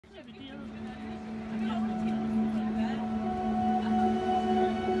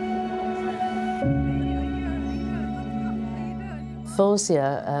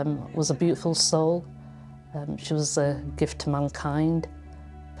Fawzia was a beautiful soul. She was a gift to mankind,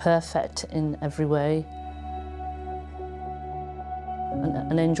 perfect in every way.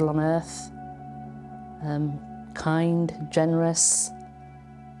 An angel on earth, kind, generous,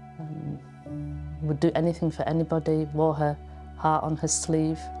 would do anything for anybody, wore her heart on her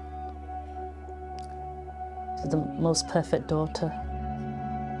sleeve. She's the most perfect daughter.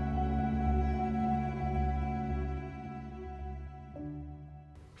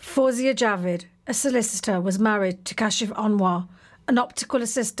 Fawzia Javid, a solicitor, was married to Kashif Anwar, an optical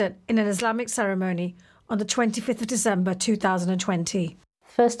assistant, in an Islamic ceremony on the 25th of December 2020.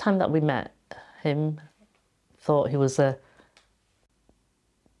 First time that we met him, thought he was a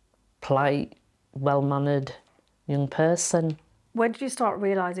polite, well-mannered young person. When did you start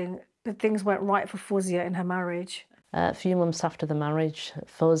realising that things weren't right for Fawzia in her marriage? A few months after the marriage,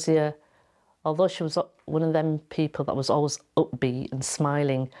 Fawzia, although she was one of them people that was always upbeat and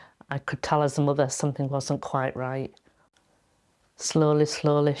smiling, I could tell as a mother something wasn't quite right. Slowly,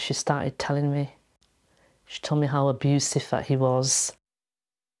 slowly, she started telling me. She told me how abusive that he was.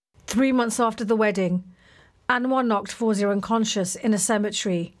 3 months after the wedding, Anwar knocked Fawzia unconscious in a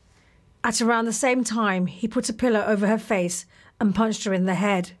cemetery. At around the same time, he put a pillow over her face and punched her in the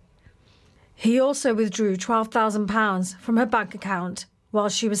head. He also withdrew £12,000 from her bank account while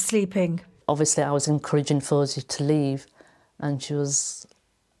she was sleeping. Obviously, I was encouraging Fawzia to leave, and she was,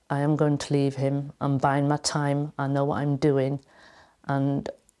 I am going to leave him. I'm buying my time. I know what I'm doing. And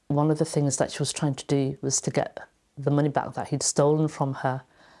one of the things that she was trying to do was to get the money back that he'd stolen from her,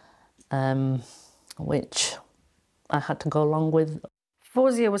 which I had to go along with.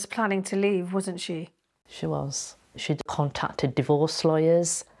 Fawzia was planning to leave, wasn't she? She was. She'd contacted divorce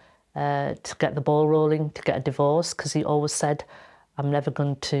lawyers to get the ball rolling, to get a divorce, because he always said, I'm never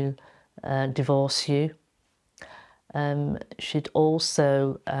going to divorce you. She'd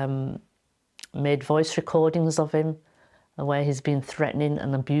also made voice recordings of him where he's been threatening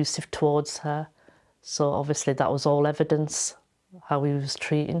and abusive towards her. So obviously that was all evidence how he was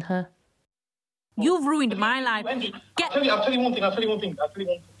treating her. You've ruined my life. I'll tell you one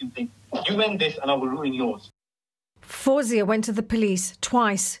thing. You end this and I will ruin yours. Fawzia went to the police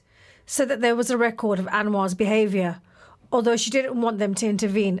twice, said that there was a record of Anwar's behaviour, although she didn't want them to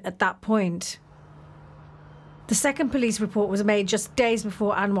intervene at that point. The second police report was made just days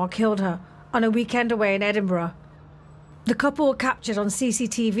before Anwar killed her on a weekend away in Edinburgh. The couple were captured on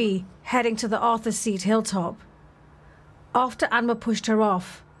CCTV heading to the Arthur's Seat hilltop. After Anwar pushed her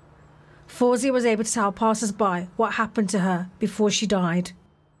off, Fawzia was able to tell passers-by what happened to her before she died.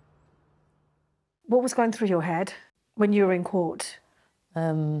 What was going through your head when you were in court?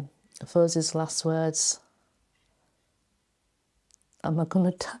 Fawzia's last words. Am I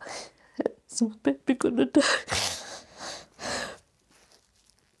going to die? Is my baby going to die?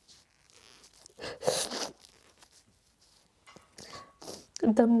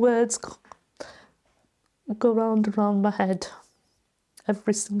 And them words go round and round my head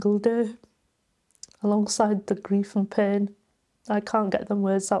every single day, alongside the grief and pain. I can't get them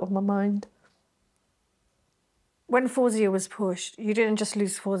words out of my mind. When Fawzia was pushed, you didn't just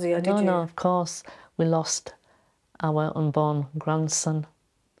lose Fawzia, did you? No, of course. We lost our unborn grandson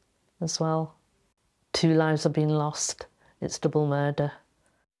as well. 2 lives have been lost. It's double murder.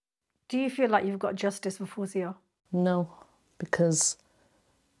 Do you feel like you've got justice for Fawzia? No, because,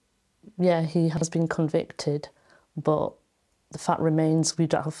 yeah, he has been convicted, but the fact remains we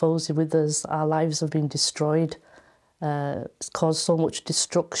don't have Fawzia with us. Our lives have been destroyed. It's caused so much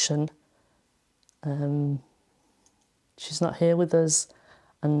destruction. She's not here with us,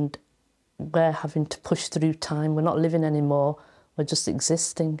 and we're having to push through time. We're not living anymore, we're just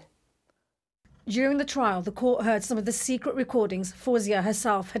existing. During the trial, the court heard some of the secret recordings Fawzia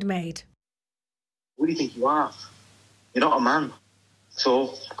herself had made. What do you think you are? You're not a man.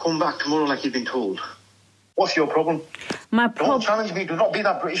 So come back tomorrow like you've been told. What's your problem? Don't challenge me. Do not be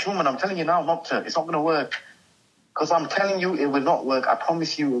that British woman. I'm telling you now not to. It's not going to work. Because I'm telling you it will not work. I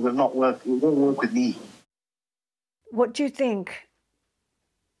promise you it will not work. It won't work with me. What do you think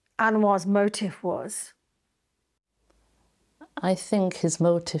Anwar's motive was? I think his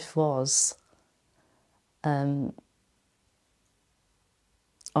motive was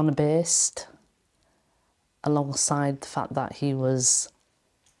honor-based, alongside the fact that he was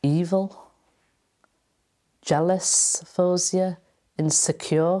evil, jealous, Fawzia,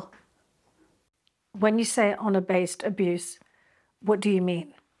 insecure. When you say honour-based abuse, what do you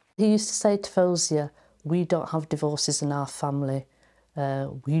mean? He used to say to Fawzia, we don't have divorces in our family.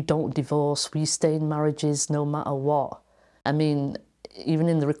 we don't divorce, we stay in marriages no matter what. I mean, even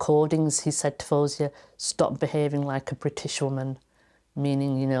in the recordings, he said to Fawzia, stop behaving like a British woman,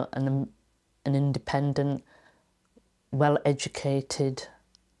 meaning, you know, an independent, well-educated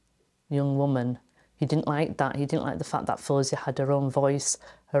young woman. He didn't like that. He didn't like the fact that Fawzia had her own voice,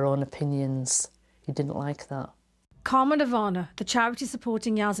 her own opinions. He didn't like that. Karma Nirvana, the charity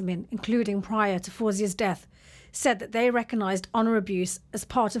supporting Yasmin, including prior to Fawzia's death, said that they recognised honour abuse as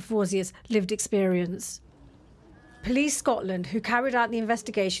part of Fawzia's lived experience. Police Scotland, who carried out the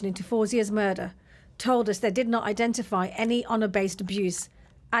investigation into Fawzia's murder, told us they did not identify any honour-based abuse,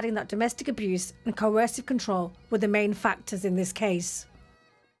 adding that domestic abuse and coercive control were the main factors in this case.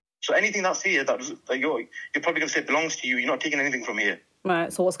 So anything that's here that you're probably going to say belongs to you, you're not taking anything from here.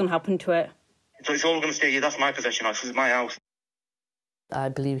 Right, so what's going to happen to it? So it's all going to stay here. That's my possession. This is my house. I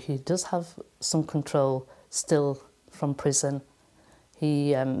believe he does have some control still from prison.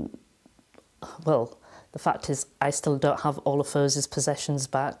 He, well, the fact is I still don't have all of Fawzia's possessions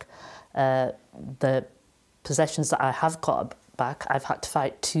back. The possessions that I have got back, I've had to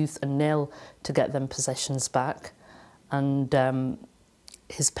fight tooth and nail to get them possessions back. And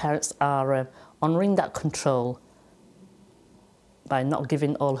his parents are honouring that control by not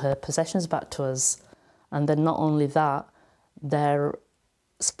giving all her possessions back to us. And then not only that, they're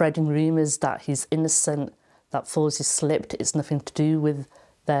spreading rumours that he's innocent, that Fawzia slipped, it's nothing to do with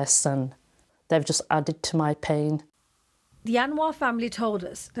their son. They've just added to my pain. The Anwar family told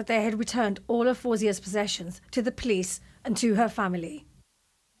us that they had returned all of Fawzia's possessions to the police and to her family.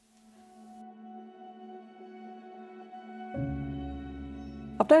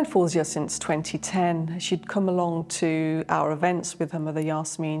 I've known Fawzia since 2010. She'd come along to our events with her mother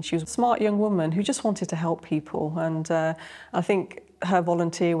Yasmin. She was a smart young woman who just wanted to help people, and I think her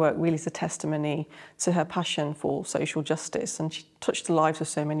volunteer work really is a testimony to her passion for social justice, and she touched the lives of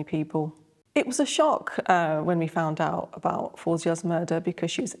so many people. It was a shock when we found out about Fawzia's murder,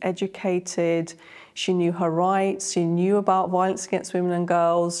 because she was educated, she knew her rights, she knew about violence against women and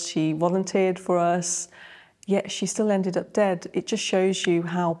girls, she volunteered for us, yet she still ended up dead. It just shows you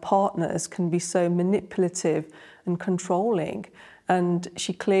how partners can be so manipulative and controlling, and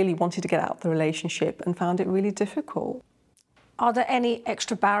she clearly wanted to get out of the relationship and found it really difficult. Are there any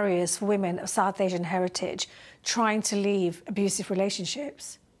extra barriers for women of South Asian heritage trying to leave abusive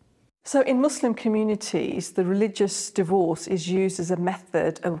relationships? So in Muslim communities, the religious divorce is used as a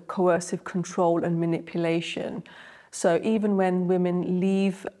method of coercive control and manipulation. So even when women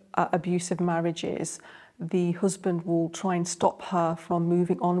leave abusive marriages, the husband will try and stop her from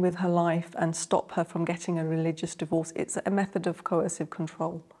moving on with her life and stop her from getting a religious divorce. It's a method of coercive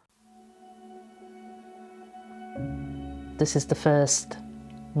control. This is the first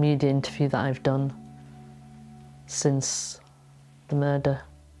media interview that I've done since the murder,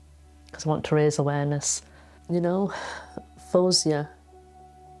 because I want to raise awareness. You know, Fawzia,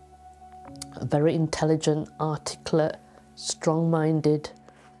 a very intelligent, articulate, strong-minded,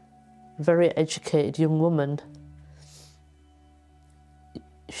 very educated young woman.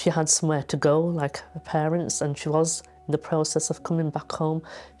 She had somewhere to go, like her parents, and she was in the process of coming back home.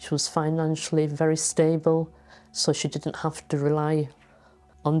 She was financially very stable, so she didn't have to rely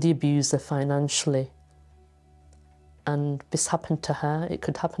on the abuser financially. And this happened to her, it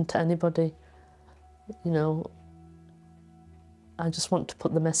could happen to anybody. You know, I just want to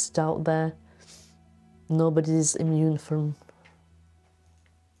put the message out there. Nobody's immune from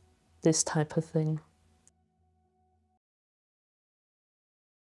this type of thing.